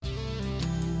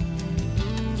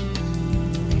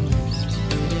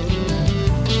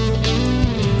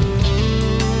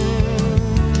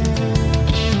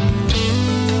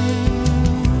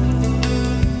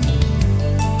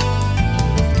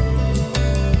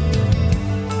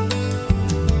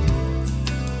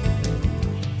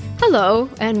Hello,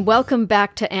 and welcome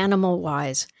back to Animal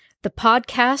Wise, the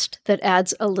podcast that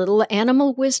adds a little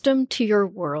animal wisdom to your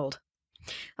world.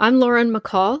 I'm Lauren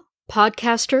McCall,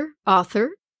 podcaster,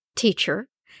 author, teacher,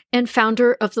 and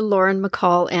founder of the Lauren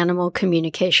McCall Animal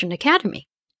Communication Academy.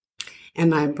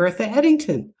 And I'm Bertha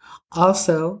Eddington,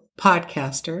 also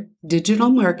podcaster, digital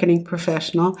marketing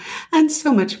professional, and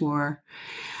so much more.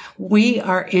 We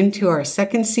are into our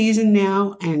second season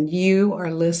now, and you,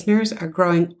 our listeners, are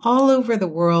growing all over the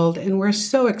world, and we're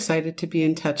so excited to be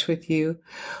in touch with you.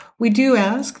 We do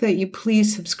ask that you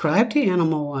please subscribe to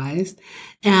Animal Wise,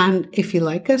 and if you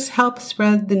like us, help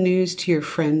spread the news to your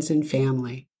friends and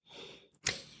family.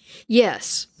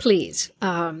 Yes, please.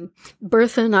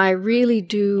 Bertha and I really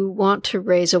do want to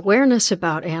raise awareness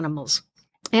about animals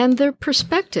and their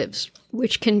perspectives,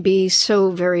 which can be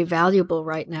so very valuable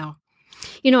right now.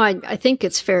 You know, I think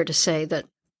it's fair to say that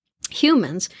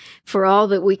humans, for all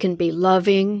that we can be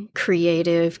loving,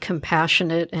 creative,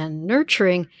 compassionate, and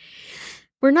nurturing,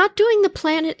 we're not doing the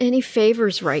planet any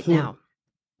favors right now.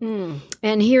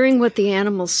 And hearing what the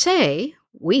animals say,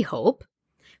 we hope,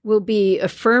 will be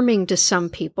affirming to some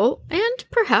people and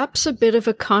perhaps a bit of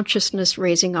a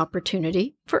consciousness-raising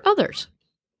opportunity for others.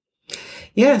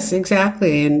 Yes,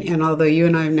 exactly. And although you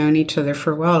and I have known each other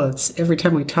for a while, it's every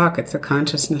time we talk, it's a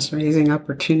consciousness-raising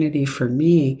opportunity for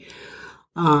me.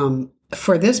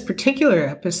 For this particular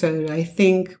episode, I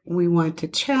think we want to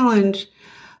challenge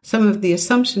some of the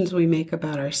assumptions we make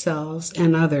about ourselves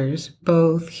and others,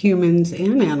 both humans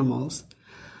and animals.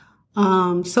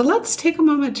 So let's take a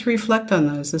moment to reflect on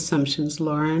those assumptions,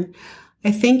 Lauren.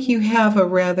 I think you have a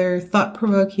rather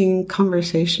thought-provoking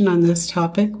conversation on this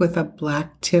topic with a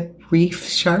black-tip reef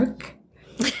shark.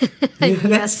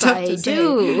 Yes, I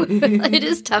do. It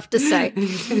is tough to say.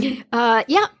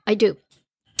 Yeah, I do.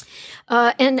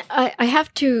 And I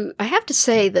have to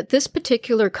say that this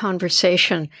particular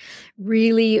conversation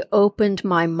really opened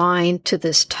my mind to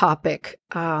this topic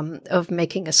of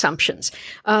making assumptions.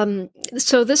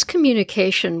 So this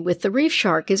communication with the reef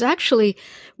shark is actually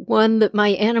one that my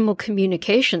animal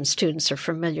communication students are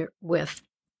familiar with.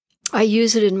 I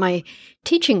use it in my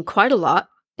teaching quite a lot,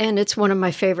 and it's one of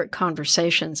my favorite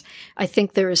conversations. I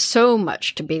think there is so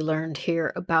much to be learned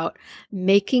here about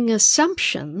making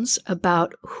assumptions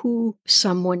about who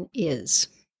someone is.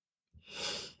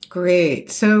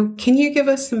 Great. So can you give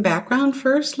us some background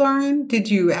first, Lauren? Did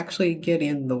you actually get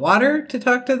in the water to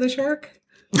talk to the shark?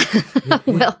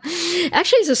 Well,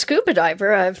 actually, as a scuba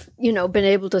diver, I've, been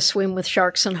able to swim with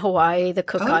sharks in Hawaii, the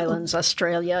Cook Islands,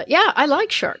 Australia. Yeah, I like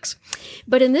sharks.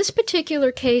 But in this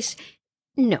particular case,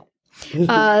 no.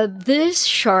 This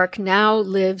shark now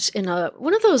lives in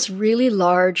one of those really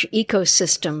large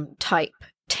ecosystem type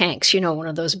tanks, one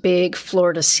of those big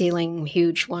floor-to-ceiling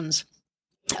huge ones,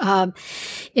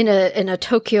 in a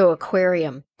Tokyo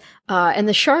aquarium. And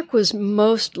the shark was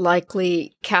most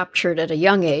likely captured at a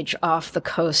young age off the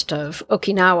coast of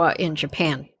Okinawa in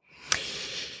Japan.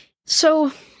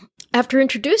 So after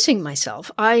introducing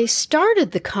myself, I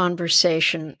started the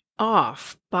conversation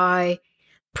off by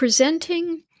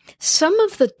presenting some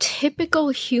of the typical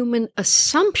human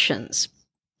assumptions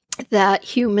that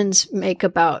humans make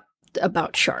about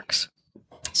sharks.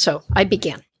 So I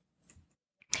began.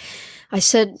 I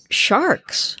said,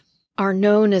 sharks are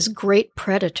known as great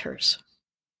predators.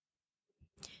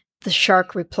 The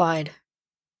shark replied,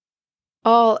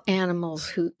 all animals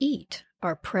who eat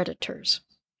are predators.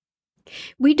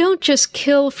 We don't just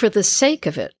kill for the sake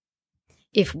of it.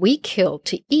 If we kill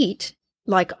to eat,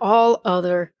 like all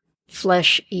other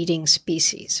flesh-eating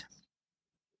species.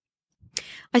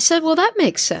 I said, well, that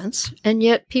makes sense, and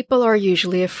yet people are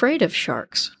usually afraid of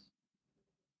sharks.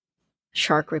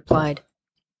 Shark replied,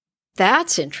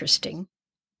 that's interesting.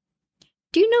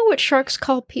 Do you know what sharks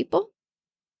call people?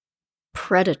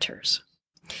 Predators.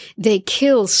 They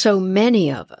kill so many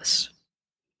of us.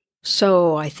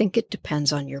 So I think it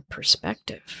depends on your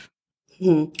perspective.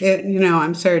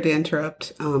 I'm sorry to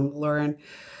interrupt, Lauren.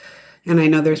 And I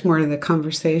know there's more to the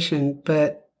conversation,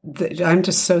 but I'm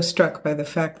just so struck by the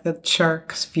fact that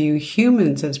sharks view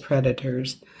humans as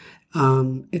predators.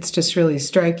 It's just really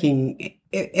striking.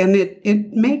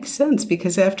 It makes sense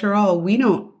because, after all, we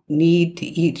don't need to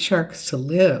eat sharks to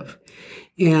live.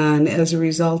 And as a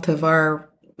result of our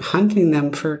hunting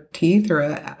them for teeth or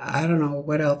I don't know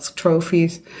what else,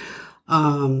 trophies,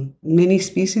 many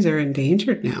species are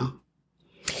endangered now.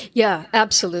 Yeah,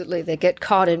 absolutely. They get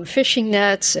caught in fishing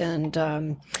nets, and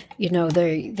their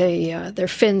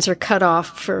fins are cut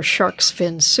off for shark's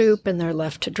fin soup, and they're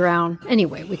left to drown.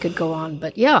 Anyway, we could go on,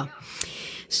 but yeah.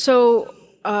 So,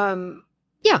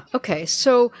 okay.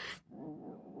 So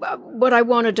what I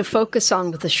wanted to focus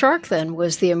on with the shark then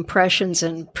was the impressions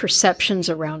and perceptions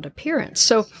around appearance.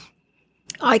 So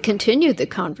I continued the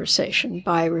conversation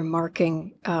by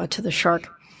remarking to the shark,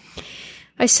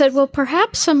 I said, well,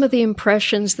 perhaps some of the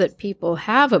impressions that people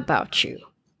have about you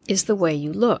is the way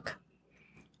you look.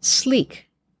 Sleek,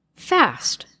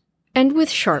 fast, and with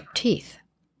sharp teeth.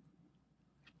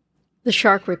 The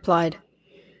shark replied,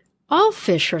 all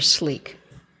fish are sleek.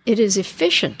 It is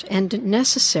efficient and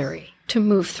necessary to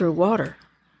move through water.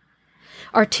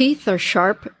 Our teeth are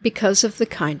sharp because of the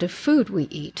kind of food we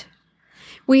eat.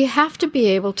 We have to be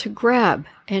able to grab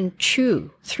and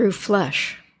chew through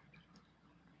flesh.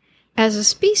 As a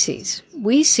species,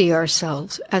 we see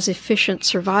ourselves as efficient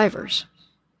survivors.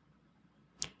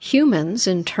 Humans,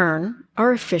 in turn,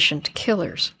 are efficient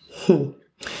killers.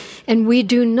 And we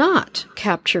do not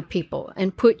capture people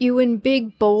and put you in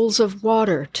big bowls of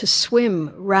water to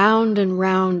swim round and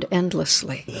round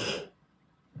endlessly.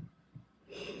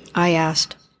 I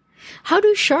asked, how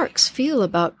do sharks feel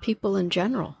about people in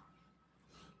general?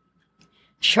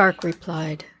 Shark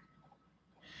replied,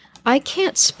 I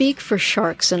can't speak for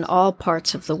sharks in all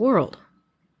parts of the world.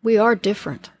 We are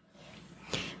different.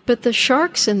 But the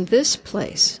sharks in this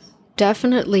place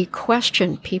definitely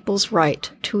question people's right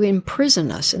to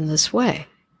imprison us in this way.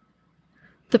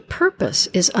 The purpose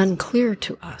is unclear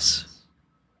to us.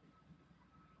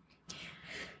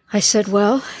 I said,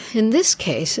 well, in this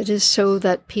case, it is so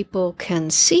that people can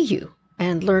see you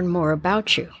and learn more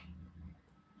about you.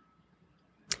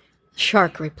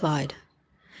 Shark replied,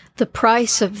 the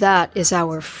price of that is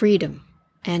our freedom,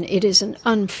 and it is an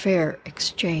unfair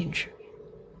exchange.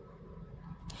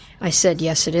 I said,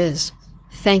 yes, it is.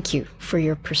 Thank you for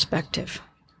your perspective.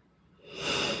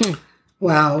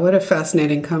 Wow, what a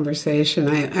fascinating conversation.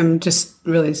 I'm just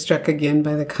really struck again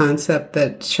by the concept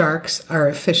that sharks are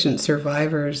efficient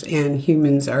survivors and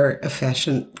humans are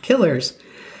efficient killers.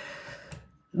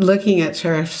 Looking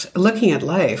at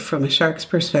life from a shark's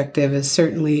perspective is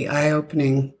certainly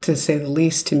eye-opening, to say the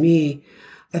least, to me.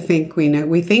 I think we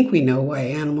know why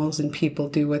animals and people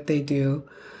do what they do.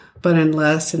 But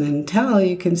unless and until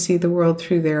you can see the world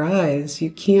through their eyes,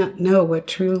 you can't know what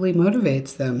truly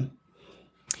motivates them.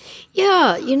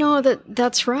 Yeah,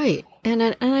 that's right. And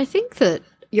I think that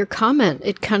your comment,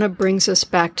 it kind of brings us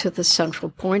back to the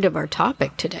central point of our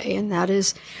topic today, and that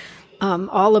is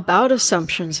all about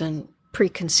assumptions and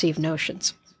preconceived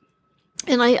notions.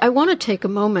 And I want to take a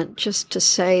moment just to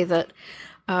say that,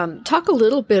 talk a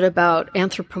little bit about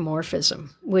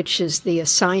anthropomorphism, which is the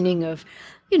assigning of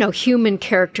human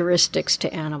characteristics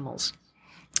to animals.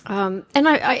 And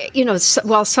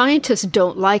while scientists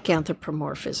don't like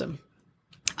anthropomorphism,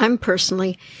 I'm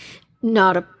personally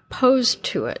not opposed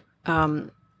to it.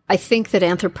 I think that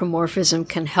anthropomorphism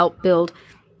can help build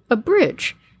a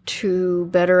bridge to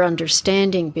better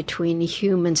understanding between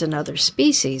humans and other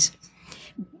species.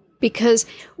 Because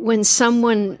when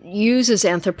someone uses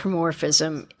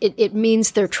anthropomorphism, it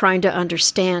means they're trying to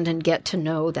understand and get to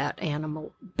know that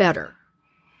animal better.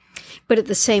 But at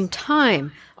the same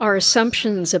time, our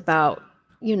assumptions about,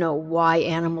 why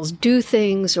animals do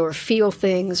things or feel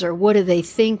things or what are they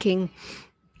thinking,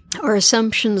 our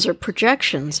assumptions or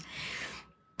projections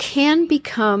can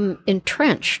become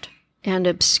entrenched and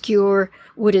obscure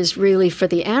what is really for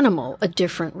the animal a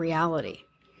different reality.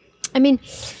 I mean,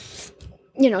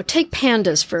 take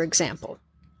pandas, for example.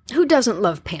 Who doesn't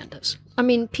love pandas? I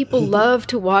mean, people love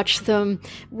to watch them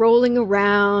rolling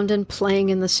around and playing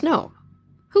in the snow.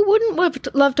 Who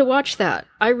wouldn't love to watch that?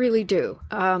 I really do.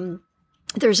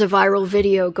 There's a viral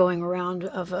video going around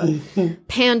of a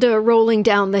panda rolling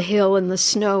down the hill in the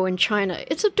snow in China.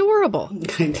 It's adorable.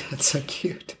 That's so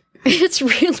cute. It's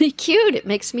really cute. It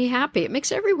makes me happy. It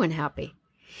makes everyone happy.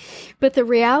 But the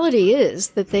reality is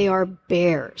that they are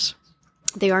bears.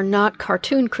 They are not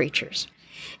cartoon creatures.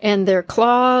 And their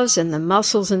claws and the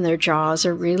muscles in their jaws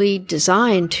are really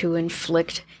designed to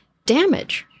inflict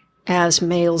damage, as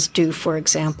males do, for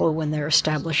example, when they're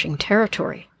establishing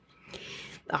territory.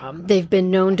 They've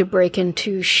been known to break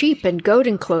into sheep and goat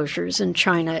enclosures in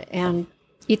China and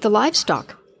eat the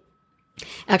livestock.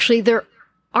 Actually, they're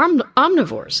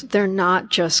omnivores. They're not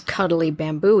just cuddly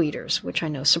bamboo eaters, which I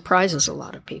know surprises a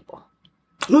lot of people.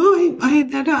 Well, I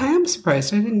am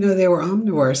surprised. I didn't know they were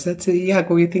omnivores.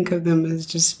 We think of them as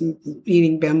just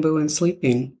eating bamboo and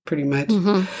sleeping, pretty much.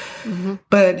 Mm-hmm. Mm-hmm.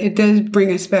 But it does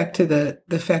bring us back to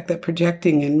the fact that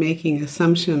projecting and making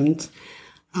assumptions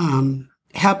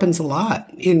happens a lot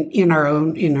in our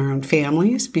own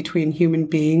families, between human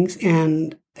beings,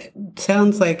 and it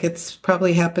sounds like it's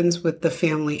probably happens with the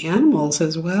family animals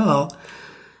as well.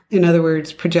 In other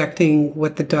words, projecting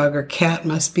what the dog or cat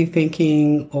must be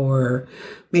thinking, or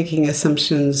making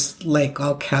assumptions like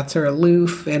all cats are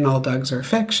aloof and all dogs are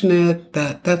affectionate,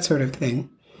 that sort of thing.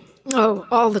 Oh,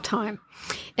 all the time.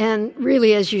 And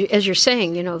really, as you're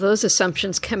saying, those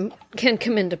assumptions can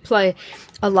come into play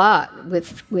a lot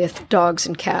with dogs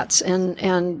and cats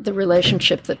and the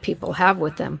relationship that people have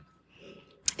with them.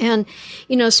 And,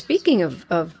 speaking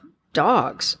of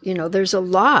dogs, there's a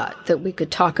lot that we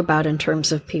could talk about in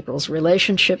terms of people's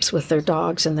relationships with their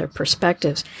dogs and their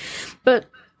perspectives. But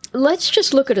let's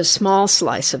just look at a small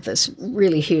slice of this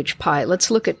really huge pie.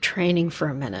 Let's look at training for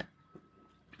a minute.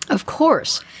 Of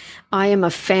course, I am a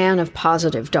fan of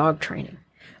positive dog training.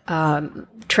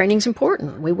 Training's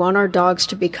important. We want our dogs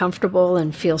to be comfortable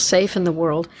and feel safe in the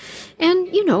world and,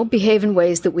 behave in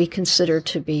ways that we consider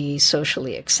to be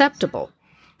socially acceptable.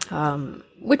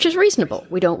 Which is reasonable.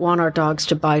 We don't want our dogs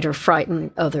to bite or frighten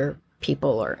other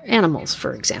people or animals,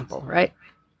 for example, right?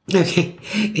 Okay.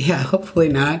 Yeah, hopefully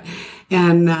not.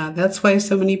 And that's why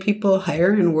so many people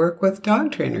hire and work with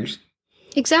dog trainers.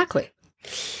 Exactly.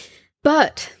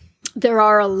 But there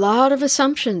are a lot of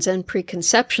assumptions and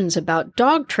preconceptions about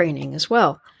dog training as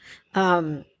well.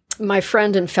 My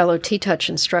friend and fellow T-Touch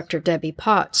instructor, Debbie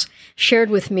Potts, shared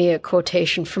with me a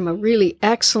quotation from a really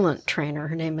excellent trainer.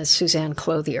 Her name is Suzanne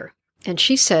Clothier. And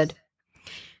she said,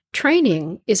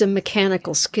 "Training is a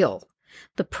mechanical skill.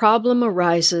 The problem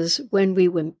arises when we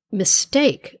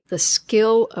mistake the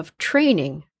skill of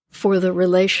training for the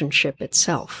relationship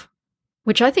itself,"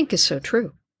 which I think is so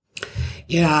true.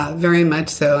 Yeah, very much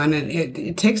so. And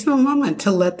it takes a moment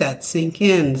to let that sink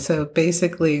in. So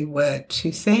basically what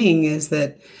she's saying is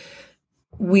that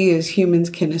we as humans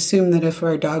can assume that if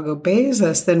our dog obeys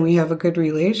us, then we have a good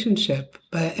relationship.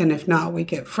 And if not, we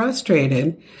get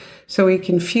frustrated. So we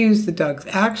confuse the dog's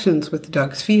actions with the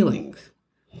dog's feelings.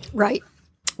 Right.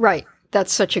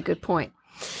 That's such a good point.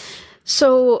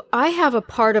 So I have a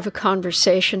part of a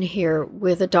conversation here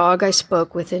with a dog I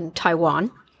spoke with in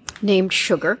Taiwan named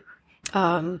Sugar.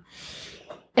 And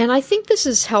I think this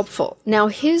is helpful. Now,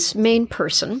 his main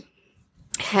person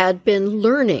had been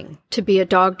learning to be a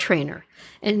dog trainer,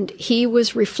 and he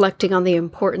was reflecting on the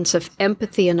importance of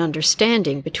empathy and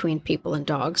understanding between people and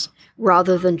dogs,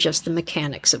 rather than just the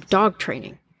mechanics of dog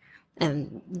training.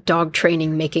 And dog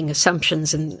training making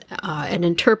assumptions and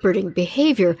interpreting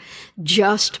behavior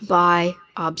just by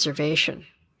observation.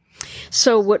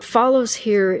 So what follows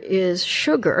here is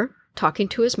Sugar talking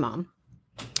to his mom,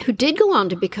 who did go on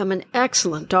to become an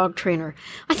excellent dog trainer,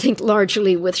 I think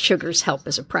largely with Sugar's help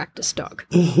as a practice dog.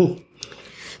 Mm-hmm.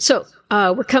 So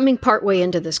we're coming partway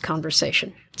into this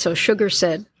conversation. So Sugar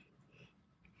said,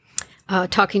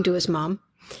 talking to his mom,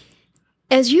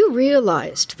 "As you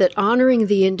realized that honoring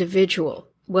the individual,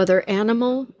 whether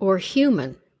animal or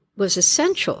human, was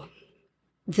essential,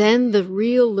 then the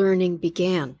real learning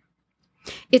began.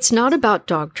 It's not about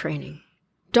dog training.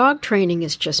 Dog training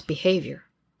is just behavior.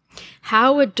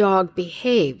 How a dog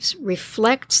behaves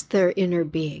reflects their inner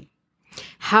being,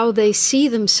 how they see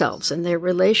themselves and their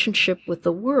relationship with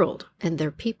the world and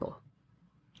their people.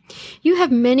 You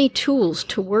have many tools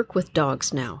to work with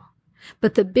dogs now,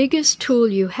 but the biggest tool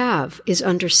you have is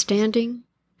understanding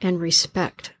and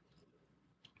respect.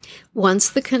 Once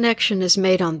the connection is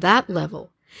made on that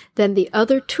level, then the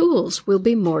other tools will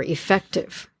be more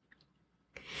effective.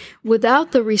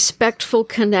 Without the respectful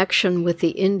connection with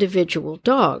the individual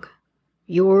dog,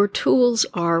 your tools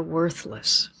are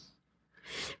worthless.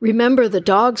 Remember, the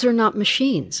dogs are not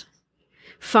machines.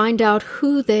 Find out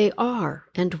who they are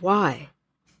and why.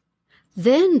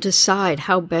 Then decide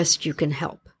how best you can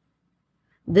help.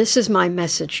 This is my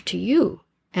message to you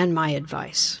and my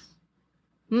advice."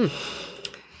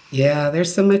 Yeah,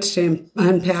 there's so much to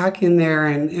unpack in there,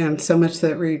 and so much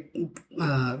that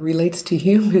relates to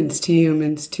humans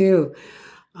too.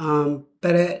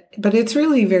 But it's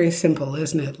really very simple,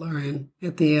 isn't it, Lauren,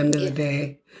 at the end of the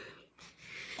day?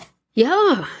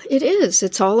 Yeah, it is.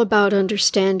 It's all about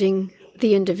understanding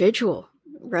the individual,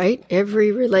 right?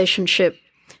 Every relationship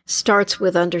starts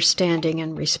with understanding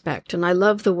and respect. And I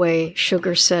love the way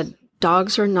Sugar said,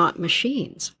 dogs are not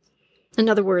machines. In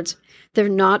other words, they're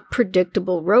not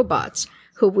predictable robots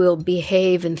who will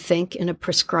behave and think in a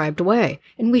prescribed way,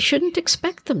 and we shouldn't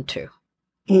expect them to.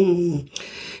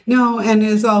 No, and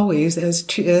as always, as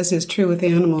is true with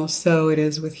animals, so it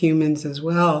is with humans as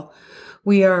well.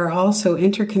 We are also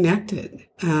interconnected,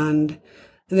 and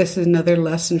this is another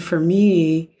lesson for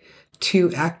me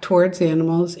to act towards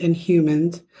animals and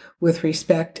humans with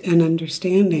respect and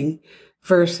understanding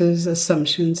versus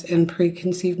assumptions and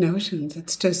preconceived notions.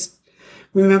 It's just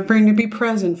remembering to be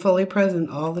present, fully present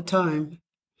all the time.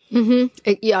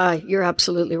 Yeah, you're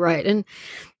absolutely right. And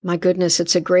my goodness,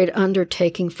 it's a great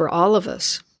undertaking for all of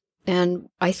us. And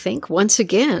I think, once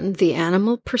again, the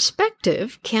animal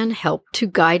perspective can help to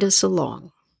guide us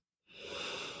along.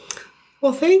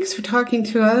 Well, thanks for talking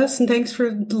to us, and thanks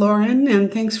for Lauren,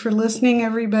 and thanks for listening,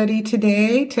 everybody,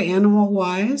 today to Animal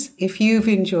Wise. If you've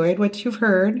enjoyed what you've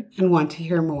heard and want to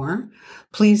hear more,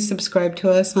 please subscribe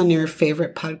to us on your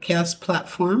favorite podcast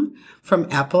platform, from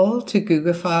Apple to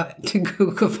Google,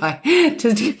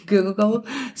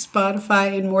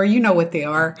 Spotify, and more. You know what they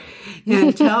are.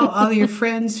 And tell all your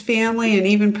friends, family, and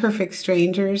even perfect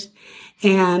strangers.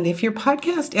 And if your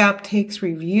podcast app takes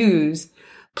reviews,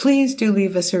 please do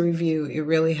leave us a review. It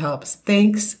really helps.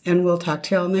 Thanks, and we'll talk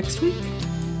to y'all next week.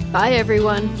 Bye,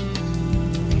 everyone.